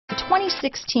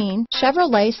2016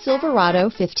 Chevrolet Silverado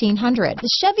 1500. The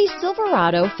Chevy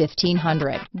Silverado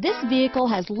 1500. This vehicle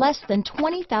has less than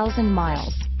 20,000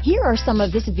 miles. Here are some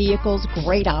of this vehicle's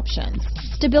great options: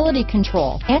 stability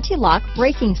control, anti-lock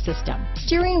braking system,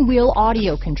 steering wheel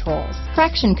audio controls,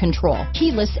 traction control,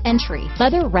 keyless entry,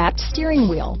 leather-wrapped steering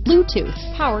wheel, Bluetooth,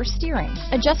 power steering,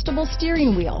 adjustable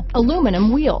steering wheel,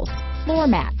 aluminum wheels, floor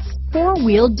mats,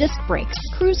 four-wheel disc brakes,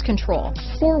 cruise control,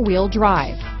 four-wheel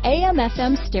drive,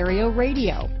 AM/FM stereo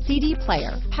radio, CD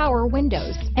player, power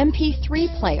windows, MP3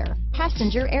 player,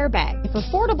 passenger airbag. If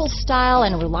affordable style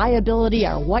and reliability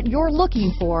are what you're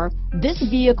looking for, this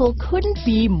vehicle couldn't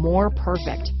be more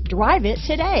perfect. Drive it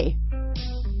today.